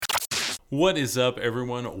What is up,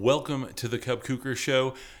 everyone? Welcome to the Cub Kuker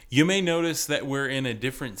Show. You may notice that we're in a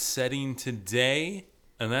different setting today,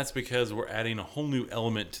 and that's because we're adding a whole new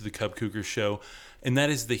element to the Cub Kuker Show, and that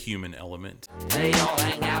is the human element. They all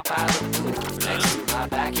hang out by the pool next to my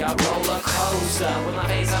backyard roller coaster with my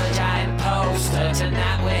face on a giant poster.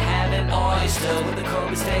 Tonight we're having oyster with the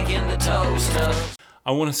Kobe's taking the toaster.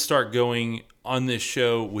 I want to start going on this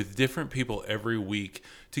show with different people every week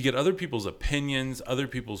to get other people's opinions, other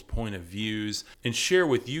people's point of views, and share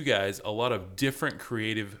with you guys a lot of different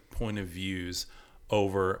creative point of views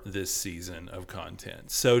over this season of content.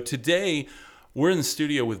 So today, we're in the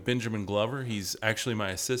studio with Benjamin Glover. He's actually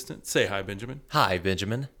my assistant. Say hi, Benjamin. Hi,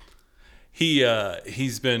 Benjamin.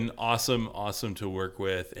 He's been awesome to work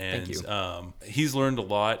with, and Thank you. He's learned a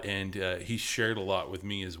lot, and he shared a lot with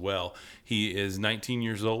me as well. He is 19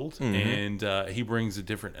 years old, and he brings a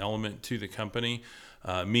different element to the company.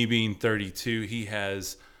 Me being 32, he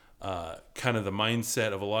has kind of the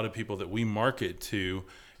mindset of a lot of people that we market to,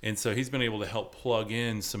 and so he's been able to help plug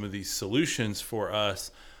in some of these solutions for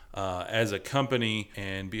us as a company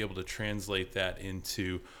and be able to translate that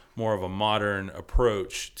into more of a modern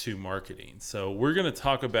approach to marketing. So we're going to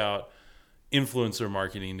talk about influencer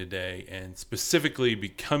marketing today, and specifically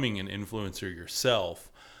becoming an influencer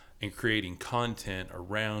yourself and creating content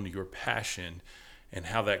around your passion and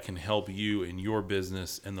how that can help you in your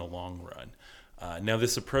business in the long run. Now,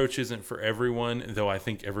 this approach isn't for everyone, though I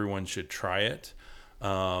think everyone should try it.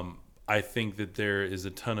 I think that there is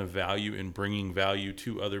a ton of value in bringing value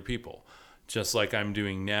to other people. Just like I'm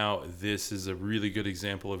doing now, this is a really good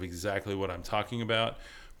example of exactly what I'm talking about.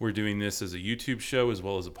 We're doing this as a YouTube show as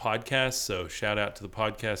well as a podcast, so shout out to the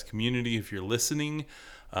podcast community if you're listening.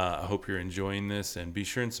 I hope you're enjoying this, and be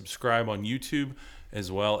sure and subscribe on YouTube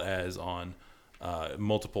as well as on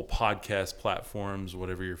multiple podcast platforms.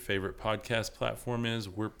 Whatever your favorite podcast platform is,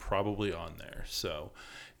 we're probably on there. So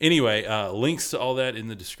anyway, links to all that in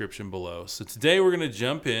the description below. So today we're going to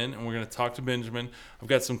jump in and we're going to talk to Benjamin. I've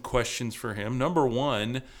got some questions for him. Number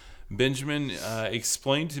one, Benjamin,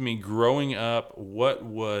 explain to me, growing up,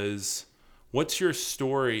 what's your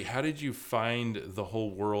story? How did you find the whole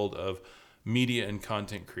world of media and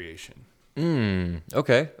content creation?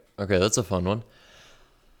 Okay, that's a fun one.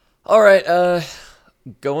 All right,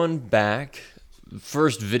 going back,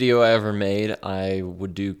 first video I ever made, I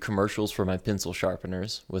would do commercials for my pencil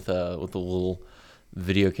sharpeners with a little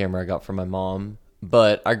video camera I got from my mom.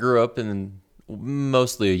 But I grew up in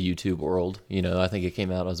mostly a YouTube world. You know, I think it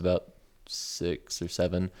came out, I was about 6 or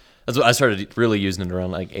 7. That's what I started really using it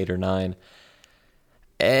around like 8 or 9.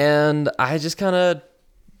 And I just kind of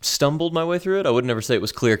stumbled my way through it. I would never say it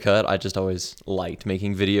was clear cut. I just always liked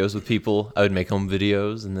making videos with people. I would make home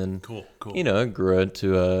videos, and then Cool. you know, grew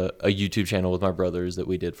into a YouTube channel with my brothers that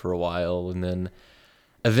we did for a while. And then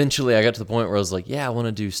eventually I got to the point where I was like, yeah, I want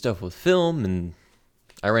to do stuff with film. And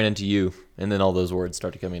I ran into you. And then all those words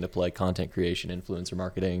started coming into play: content creation, influencer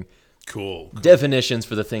marketing, Cool. definitions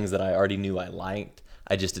for the things that I already knew I liked.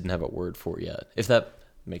 I just didn't have a word for yet, if that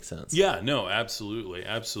makes sense. Yeah, no, absolutely.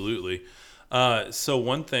 So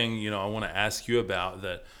one thing, I want to ask you about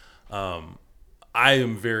that I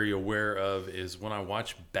am very aware of is when I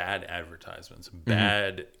watch bad advertisements,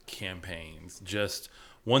 bad campaigns, just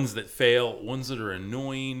ones that fail, ones that are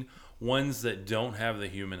annoying, ones that don't have the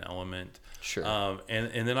human element. Sure.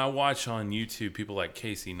 And then I watch on YouTube people like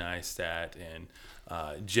Casey Neistat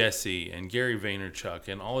and Jesse and Gary Vaynerchuk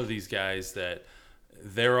and all of these guys that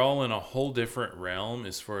they're all in a whole different realm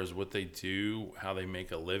as far as what they do, how they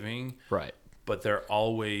make a living. Right. But they're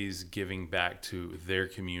always giving back to their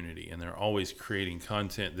community, and they're always creating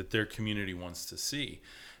content that their community wants to see.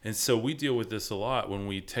 And so we deal with this a lot when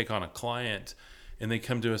we take on a client and they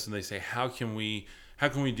come to us and they say, how can we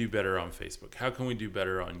do better on Facebook? How can we do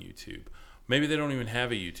better on YouTube? Maybe they don't even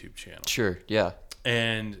have a YouTube channel. Sure. Yeah.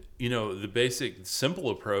 And, the basic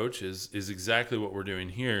simple approach is exactly what we're doing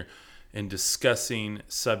here, and discussing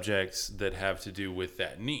subjects that have to do with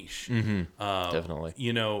that niche. Definitely.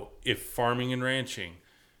 If farming and ranching,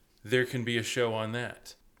 there can be a show on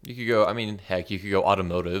that. You could go, you could go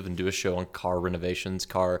automotive and do a show on car renovations,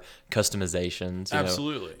 car customizations.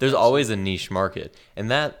 Absolutely. There's always a niche market.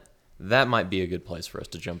 And that might be a good place for us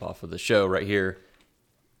to jump off of the show right here.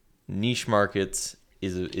 Niche markets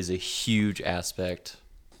is a huge aspect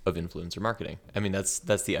of influencer marketing.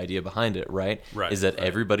 That's the idea behind it, right? Right. Is that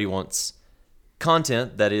everybody wants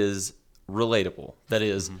content that is relatable, that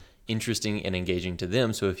is interesting and engaging to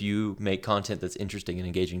them. So if you make content that's interesting and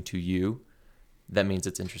engaging to you, that means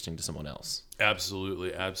it's interesting to someone else.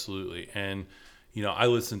 Absolutely. And, I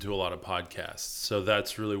listen to a lot of podcasts. So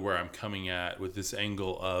that's really where I'm coming at with this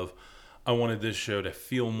angle of I wanted this show to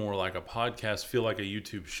feel more like a podcast, feel like a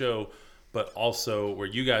YouTube show, but also where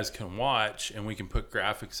you guys can watch and we can put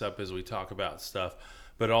graphics up as we talk about stuff,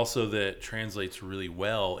 but also that translates really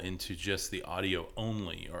well into just the audio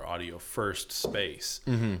only or audio first space.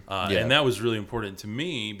 And that was really important to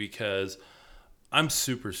me because I'm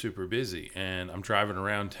super, super busy and I'm driving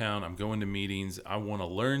around town. I'm going to meetings. I want to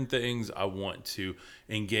learn things. I want to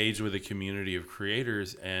engage with a community of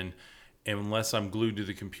creators. And unless I'm glued to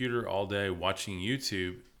the computer all day watching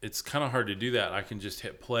YouTube, it's kind of hard to do that. I can just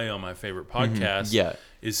hit play on my favorite podcast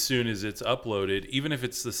as soon as it's uploaded, even if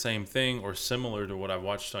it's the same thing or similar to what I've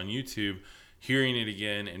watched on YouTube, hearing it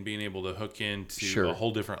again and being able to hook into a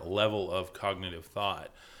whole different level of cognitive thought.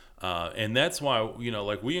 And that's why,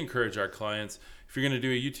 like we encourage our clients, if you're going to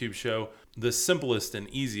do a YouTube show, the simplest and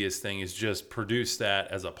easiest thing is just produce that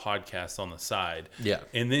as a podcast on the side. Yeah.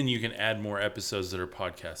 And then you can add more episodes that are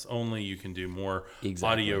podcasts only. You can do more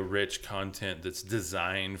audio-rich content that's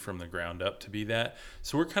designed from the ground up to be that.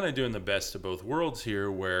 So we're kind of doing the best of both worlds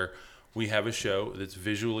here, where we have a show that's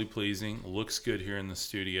visually pleasing, looks good here in the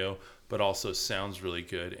studio, but also sounds really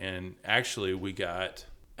good. And actually, we got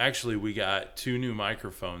 2 new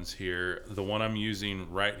microphones here. The one I'm using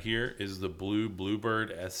right here is the Blue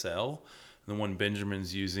Bluebird SL. The one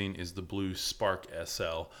Benjamin's using is the Blue Spark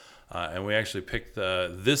SL. And we actually picked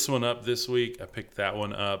this one up this week. I picked that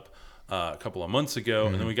one up a couple of months ago.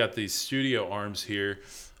 And then we got these studio arms here,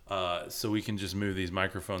 so we can just move these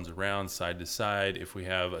microphones around side to side if we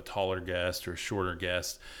have a taller guest or a shorter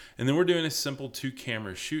guest. And then we're doing a simple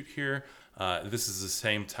 2-camera shoot here. This is the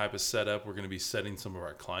same type of setup we're going to be setting some of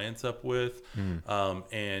our clients up with.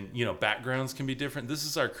 And, backgrounds can be different. This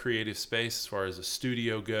is our creative space as far as a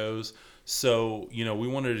studio goes. So, we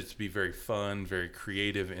wanted it to be very fun, very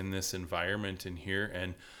creative in this environment in here.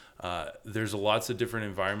 And there's lots of different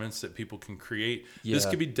environments that people can create. Yeah. This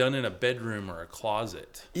could be done in a bedroom or a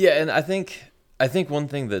closet. Yeah, and I think one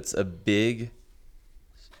thing that's a big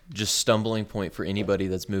just stumbling point for anybody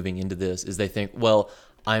that's moving into this is they think, well,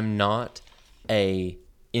 I'm not a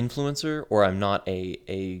influencer or I'm not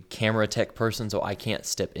a camera tech person, so I can't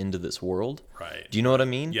step into this world. Right. Do you know what I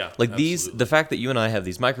mean? Yeah. Like the fact that you and I have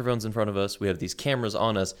these microphones in front of us, we have these cameras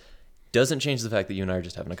on us, doesn't change the fact that you and I are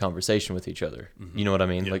just having a conversation with each other. You know what I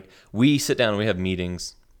mean? Yeah. Like we sit down and we have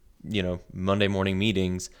meetings, Monday morning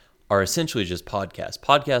meetings are essentially just podcasts.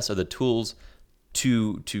 Podcasts are the tools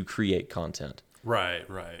to create content. Right.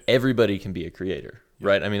 Everybody can be a creator.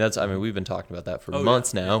 Right. I mean, we've been talking about that for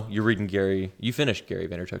months now. You're reading you finished Gary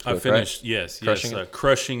Vaynerchuk's book, I finished, right? Yes.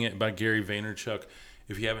 Crushing It by Gary Vaynerchuk.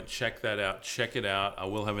 If you haven't checked that out, check it out. I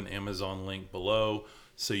will have an Amazon link below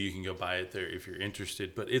so you can go buy it there if you're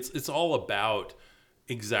interested. But it's all about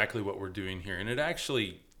exactly what we're doing here. And it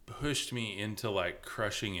actually pushed me into like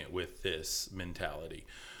crushing it with this mentality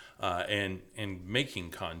and making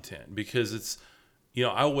content, because it's,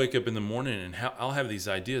 I'll wake up in the morning and I'll have these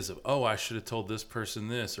ideas of, I should have told this person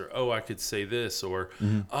this, or, I could say this, or,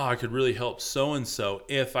 I could really help so-and-so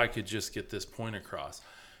if I could just get this point across.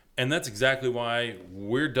 And that's exactly why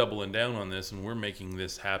we're doubling down on this and we're making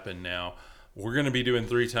this happen now. We're going to be doing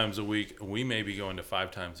 3 times a week. We may be going to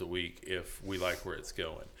 5 times a week if we like where it's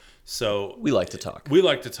going. So we like to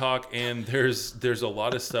talk. And there's a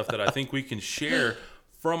lot of stuff that I think we can share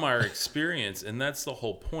from our experience. And that's the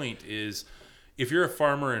whole point is, if you're a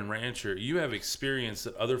farmer and rancher, you have experience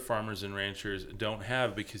that other farmers and ranchers don't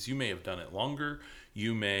have because you may have done it longer.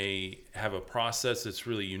 You may have a process that's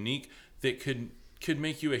really unique that could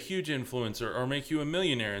make you a huge influencer or make you a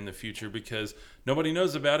millionaire in the future because nobody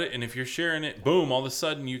knows about it. And if you're sharing it, boom, all of a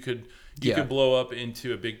sudden you could blow up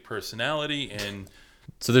into a big personality. And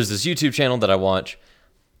so there's this YouTube channel that I watch.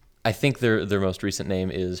 I think their most recent name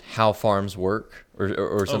is How Farms Work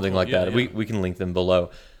or something like that. Yeah. We can link them below.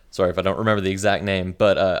 Sorry if I don't remember the exact name,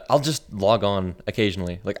 but I'll just log on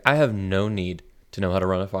occasionally. Like, I have no need to know how to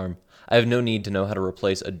run a farm. I have no need to know how to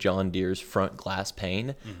replace a John Deere's front glass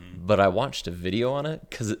pane, but I watched a video on it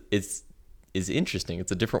because it's interesting.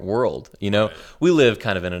 It's a different world. Right. We live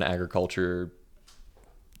kind of in an agriculture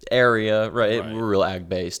area, right? We're real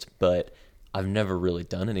ag-based, but I've never really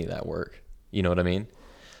done any of that work. You know what I mean?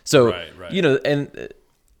 So, and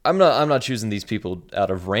I'm not choosing these people out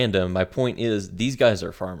of random. My point is these guys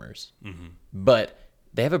are farmers, but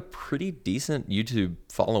they have a pretty decent YouTube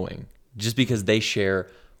following just because they share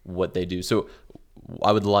what they do. So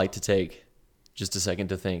I would like to take just a second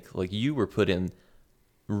to think, like, you were put in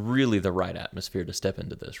really the right atmosphere to step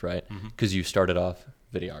into this, right? Because you started off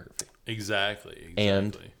videography. Exactly.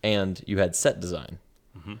 And you had set design,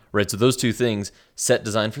 right? So those two things, set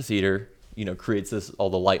design for theater, creates all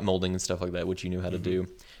the light molding and stuff like that, which you knew how to do.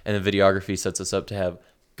 And then videography sets us up to have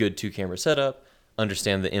good 2-camera setup,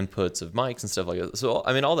 understand the inputs of mics and stuff like that. So,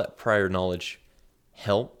 I mean, all that prior knowledge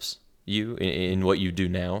helps you in what you do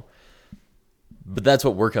now. But that's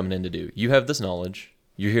what we're coming in to do. You have this knowledge.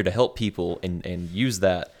 You're here to help people and use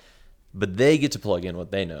that. But they get to plug in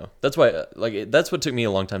what they know. That's why, that's what took me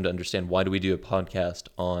a long time to understand. Why do we do a podcast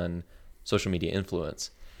on social media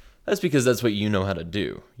influence? That's because that's what you know how to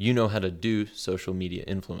do. You know how to do social media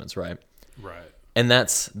influence, right? Right. And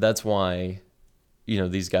that's why,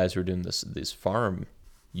 these guys who are doing this farm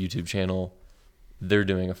YouTube channel, they're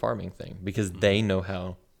doing a farming thing because they know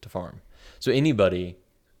how to farm. So anybody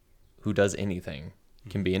who does anything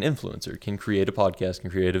can be an influencer, can create a podcast, can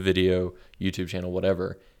create a video, YouTube channel,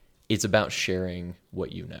 whatever. It's about sharing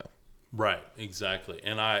what you know. Right, exactly.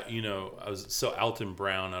 And Alton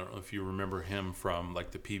Brown, I don't know if you remember him from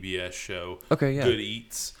like the PBS show, okay, yeah. Good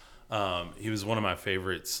Eats. He was one of my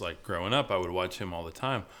favorites, like growing up. I would watch him all the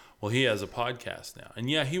time. Well, he has a podcast now. And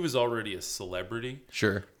yeah, he was already a celebrity.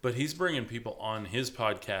 Sure. But he's bringing people on his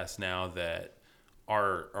podcast now that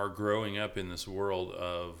are growing up in this world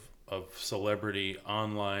of celebrity,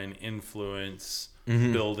 online influence,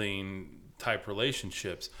 building type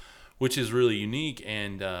relationships, which is really unique.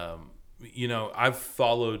 And, I've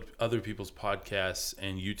followed other people's podcasts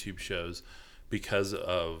and YouTube shows because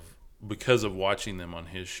of watching them on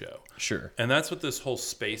his show. Sure. And that's what this whole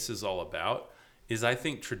space is all about, is I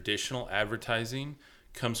think traditional advertising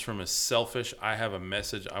comes from a selfish, I have a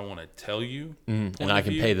message I want to tell you. And I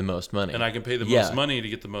can pay the most money. And I can pay the most money to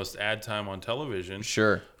get the most ad time on television.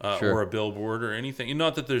 Sure. Or a billboard or anything. And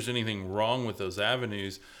not that there's anything wrong with those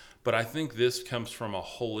avenues, but I think this comes from a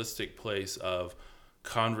holistic place of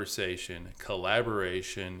conversation,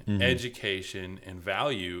 collaboration, education, and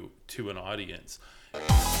value to an audience.